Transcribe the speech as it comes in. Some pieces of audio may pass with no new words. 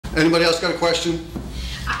Anybody else got a question?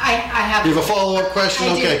 I have. You have a follow-up question?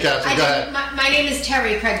 Okay, Catherine, go ahead. My name is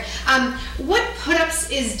Terry Craig. What put-ups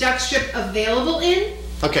is Duckt-Strip available in?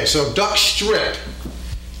 Okay, so Duckt-Strip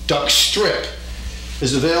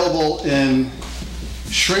is available in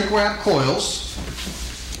shrink wrap coils.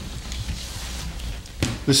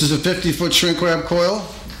 This is a 50-foot shrink wrap coil.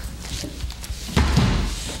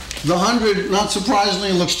 The 100, not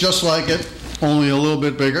surprisingly, looks just like it, only a little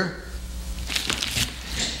bit bigger.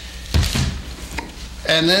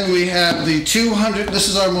 And then we have the 200, this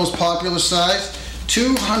is our most popular size,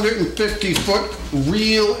 250-foot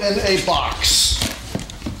reel in a box.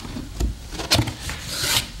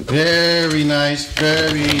 Very nice,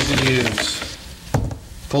 very easy to use.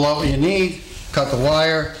 Pull out what you need, cut the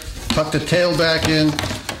wire, tuck the tail back in,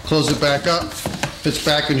 close it back up, fits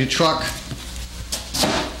back in your truck.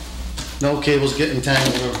 No cables get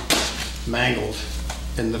entangled or mangled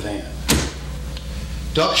in the van.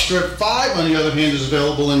 Duckt-Strip 5, on the other hand, is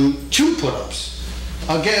available in 2 put-ups.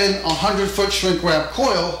 Again, a 100-foot shrink wrap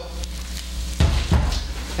coil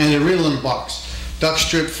and a reel in a box.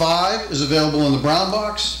 Duckt-Strip 5 is available in the brown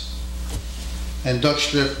box, and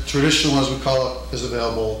Duckt-Strip traditional, as we call it, is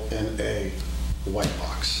available in a white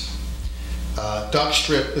box.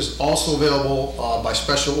 Duckt-Strip is also available by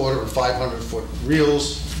special order in 500-foot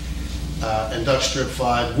reels, and Duckt-Strip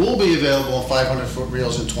 5 will be available in 500-foot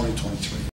reels in 2023.